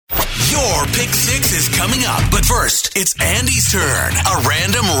Your Pick 6 is coming up. But first, it's Andy's turn. A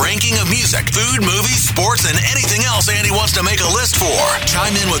random ranking of music, food, movies, sports, and anything else Andy wants to make a list for.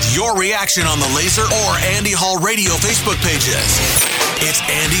 Chime in with your reaction on the Laser or Andy Hall Radio Facebook pages. It's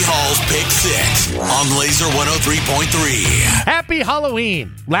Andy Hall's Pick 6 on Laser 103.3. Happy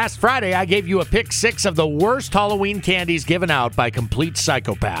Halloween! Last Friday, I gave you a Pick 6 of the worst Halloween candies given out by complete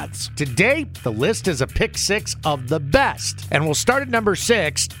psychopaths. Today, the list is a Pick 6 of the best. And we'll start at number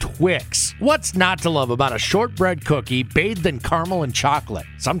 6, Twix. What's not to love about a shortbread cookie bathed in caramel and chocolate?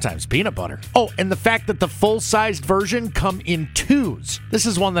 Sometimes peanut butter. Oh, and the fact that the full-sized version come in 2s. This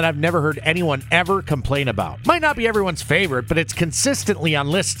is one that I've never heard anyone ever complain about. Might not be everyone's favorite, but it's consistently on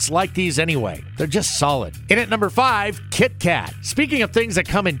lists like these anyway. They're just solid. In at number 5, Kit Kat. Speaking of things that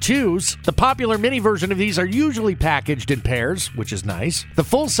come in 2s, the popular mini version of these are usually packaged in pairs, which is nice. The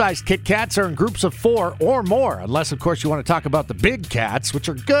full-sized Kit Kats are in groups of 4 or more, unless, of course, you want to talk about the big cats, which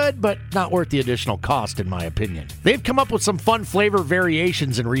are good, but not worth the additional cost, in my opinion. They've come up with some fun flavor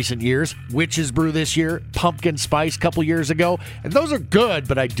variations in recent years. Witch's Brew this year, pumpkin spice a couple years ago, and those are good,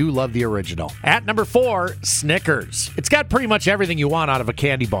 but I do love the original. At number 4, Snickers. It's got pretty much everything you want out of a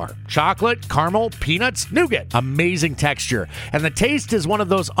candy bar. Chocolate, caramel, peanuts, nougat. Amazing texture. And the taste is one of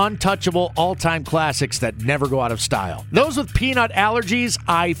those untouchable all-time classics that never go out of style. Those with peanut allergies,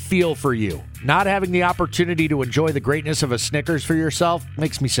 I feel for you. Not having the opportunity to enjoy the greatness of a Snickers for yourself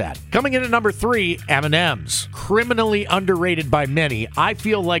makes me sad. Coming in at number 3, M&M's. Criminally underrated by many, I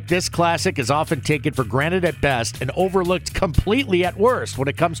feel like this classic is often taken for granted at best and overlooked completely at worst when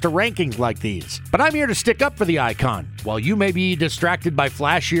it comes to rankings like these. But I'm here to stick up for the icon, while you may be distracted by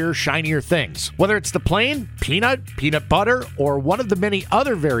flashier, shinier things. Whether it's the plain, peanut butter, or one of the many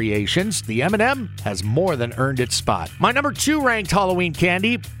other variations, the M&M has more than earned its spot. My number 2 ranked Halloween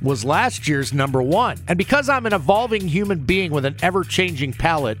candy was last year's number 1. And because I'm an evolving human being with an ever-changing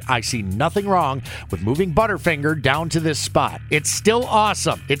palate, I see nothing wrong with moving Butterfinger down to this spot. It's still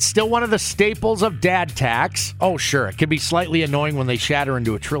awesome. It's still one of the staples of dad tax. Oh, sure, it can be slightly annoying when they shatter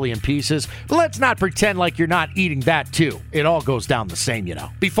into a trillion pieces, but let's not pretend like you're not eating that too. It all goes down the same, you know.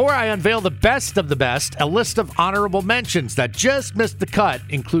 Before I unveil the best of the best, a list of honorable mentions that just missed the cut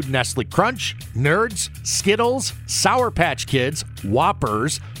include Nestle Crunch, Nerds, Skittles, Sour Patch Kids,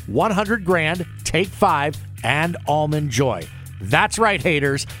 Whoppers, 100 Grand, Take 5, and Almond Joy. That's right,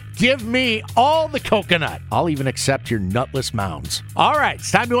 haters. Give me all the coconut. I'll even accept your nutless mounds. All right,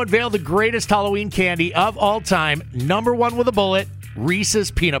 it's time to unveil the greatest Halloween candy of all time. Number 1 with a bullet,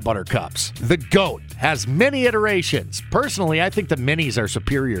 Reese's Peanut Butter Cups. The GOAT has many iterations. Personally, I think the minis are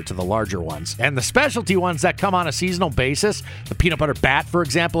superior to the larger ones. And the specialty ones that come on a seasonal basis, the peanut butter bat, for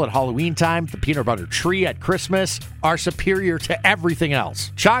example, at Halloween time, the peanut butter tree at Christmas, are superior to everything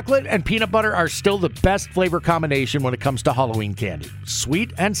else. Chocolate and peanut butter are still the best flavor combination when it comes to Halloween candy.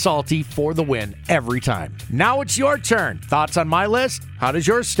 Sweet and salty for the win every time. Now it's your turn. Thoughts on my list? How does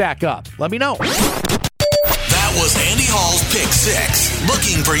yours stack up? Let me know. That was Andy Hall's Pick 6.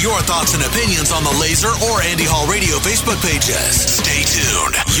 Looking for your thoughts and opinions on the Laser or Andy Hall Radio Facebook pages. Stay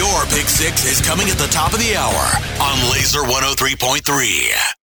tuned. Your Pick 6 is coming at the top of the hour on Laser 103.3.